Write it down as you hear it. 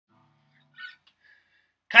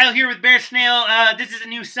Kyle here with Bear Snail. This is a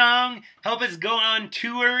new song. Help us go on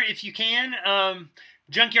tour if you can.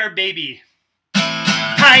 Junkyard Baby.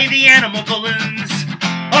 High the animal balloons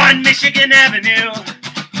on Michigan Avenue.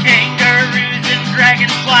 Kangaroos and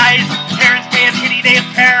dragonflies. Parents pay a pity, they have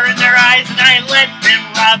terror in their eyes, and I let them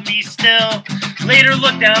rob me still. Later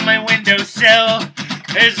look down my windowsill.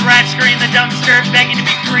 There's rats scurrying the dumpster, begging to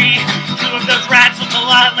be free. Two of those rats look a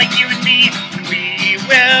lot like you and me. We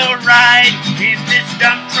will ride in this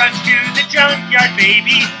dump truck to the junkyard,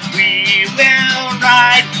 baby. We will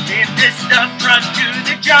ride in this dump truck to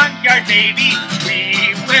the junkyard, baby.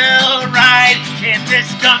 We will ride in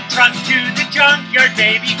this dump truck to the junkyard,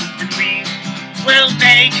 baby. And we will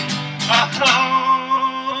make a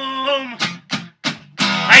home.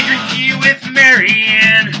 I drink tea with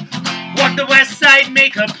Marianne. Walk the west side,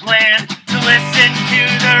 make a plan to listen to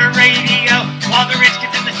the radio while the rich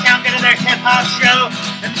kids in this town go to their hip-hop show.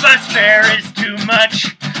 And bus fare is too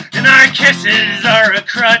much, and our kisses are a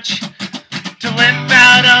crutch. To limp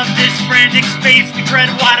out of this frantic space, we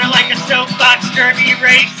tread water like a soapbox derby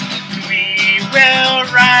race. We will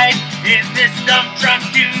ride in this dump truck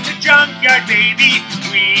to the junkyard, baby.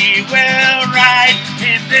 We will ride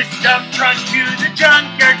in this dump truck to the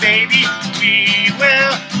junkyard, baby. We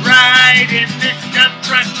will ride in this dump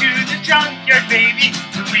truck to the junkyard, baby.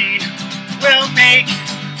 We will make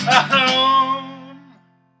a home.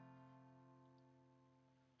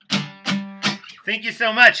 Thank you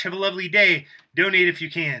so much. Have a lovely day. Donate if you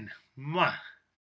can. Mwah.